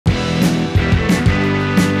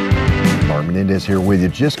Menendez here with you.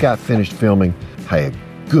 Just got finished filming a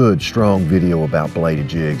good, strong video about bladed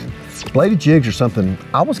jigs. Bladed jigs are something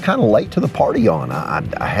I was kind of late to the party on.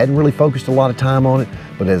 I hadn't really focused a lot of time on it,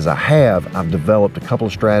 but as I have, I've developed a couple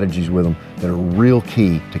of strategies with them that are real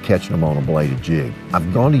key to catching them on a bladed jig.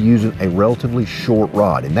 I've gone to using a relatively short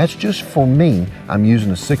rod, and that's just for me. I'm using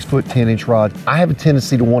a 6-foot 10-inch rod. I have a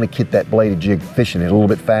tendency to want to get that bladed jig fishing it a little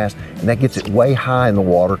bit fast, and that gets it way high in the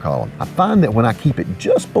water column. I find that when I keep it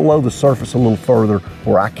just below the surface a little further,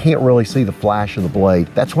 where I can't really see the flash of the blade,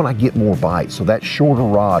 that's when I get more bites. So that shorter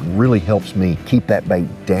rod really helps me keep that bait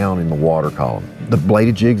down in the water column. The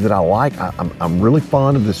bladed jigs that I like, I'm really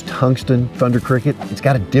fond of this tungsten Thunder Cricket. It's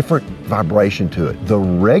got a different vibration to it. The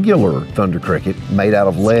regular Thunder Cricket, made out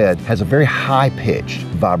of lead, has a very high-pitched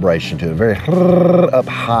vibration to it, very up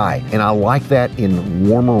high, and I like that in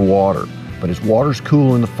warmer water. But as water's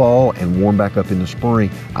cool in the fall and warm back up in the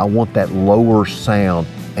spring, I want that lower sound,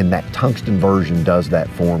 and that tungsten version does that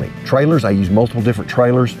for me. Trailers, I use multiple different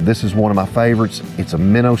trailers. This is one of my favorites. It's a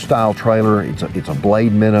minnow style trailer. It's a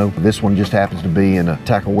blade minnow. This one just happens to be in a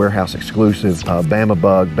Tackle Warehouse exclusive Bama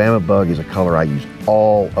Bug. Bama Bug is a color I use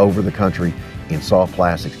all over the country in soft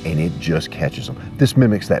plastics, and it just catches them. This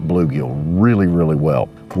mimics that bluegill really, really well.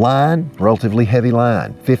 Line, relatively heavy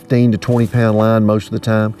line, 15 to 20 pound line most of the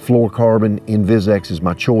time. Fluorocarbon InvizX is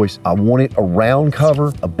my choice. I want it around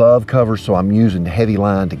cover, above cover, so I'm using heavy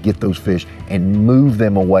line to get those fish and move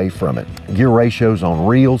them away from it. Gear ratios on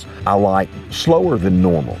reels, I like slower than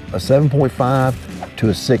normal. A 7.5 to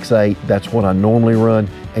a 6.8, that's what I normally run.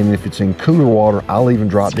 And if it's in cooler water, I'll even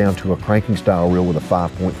drop down to a cranking style reel with a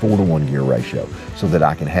 5.4 to 1 gear ratio so that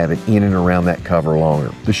I can have it in and around that cover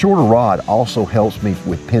longer. The shorter rod also helps me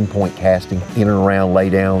with pinpoint casting in and around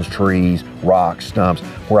laydowns, trees, rocks, stumps,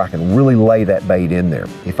 where I can really lay that bait in there.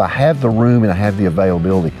 If I have the room and I have the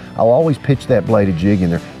availability, I'll always pitch that bladed jig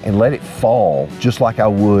in there and let it fall just like I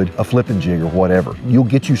would a flipping jig or whatever. You'll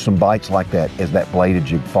get you some bites like that as that bladed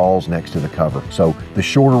jig falls next to the cover. So the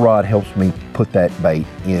shorter rod helps me put that bait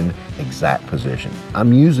in exact position.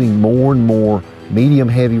 I'm using more and more medium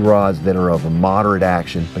heavy rods that are of a moderate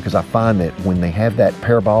action because I find that when they have that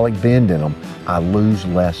parabolic bend in them, I lose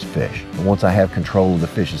less fish. And once I have control of the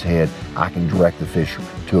fish's head, I can direct the fish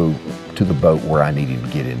to the boat where I need him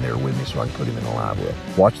to get in there with me so I can put him in a live well.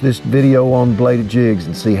 Watch this video on bladed jigs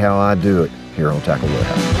and see how I do it here on Tackle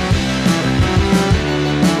Warehouse.